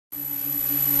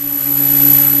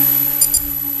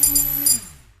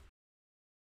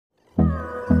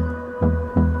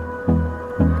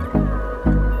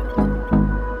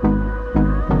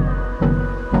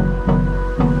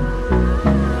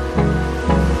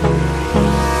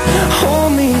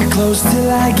close till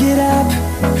I get up.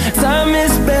 Time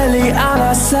is barely on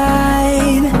our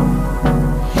side.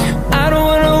 I don't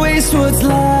wanna waste what's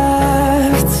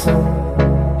left.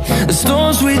 The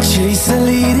storms we chase are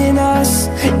leading us,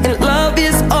 and love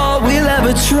is all we'll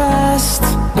ever trust.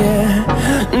 Yeah,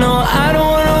 no, I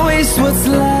don't wanna waste what's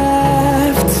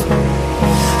left.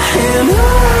 And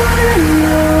on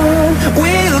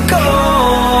we'll go,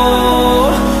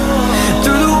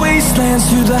 through the wastelands,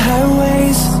 through the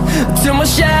highways, till my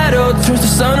shadow turns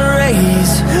to sun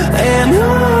rays. And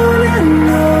on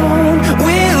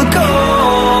we'll go,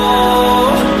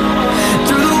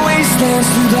 through the wastelands,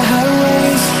 through the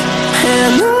highways,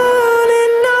 and on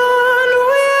we'll go.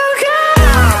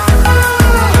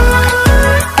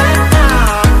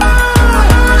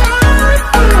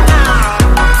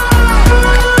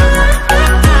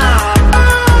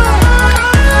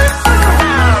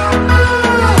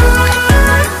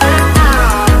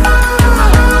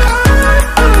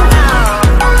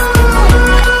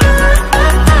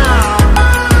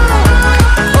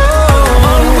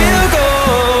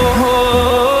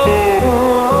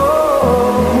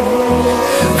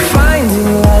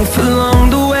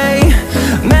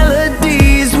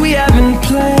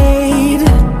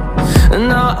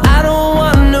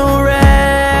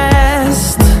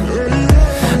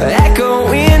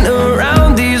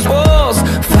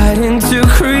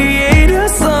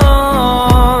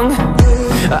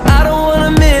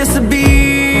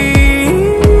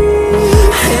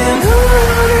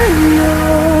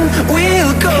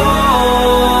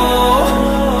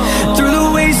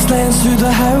 Through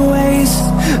the highways,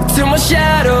 till my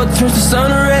shadow turns to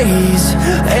sun rays.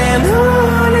 And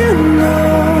on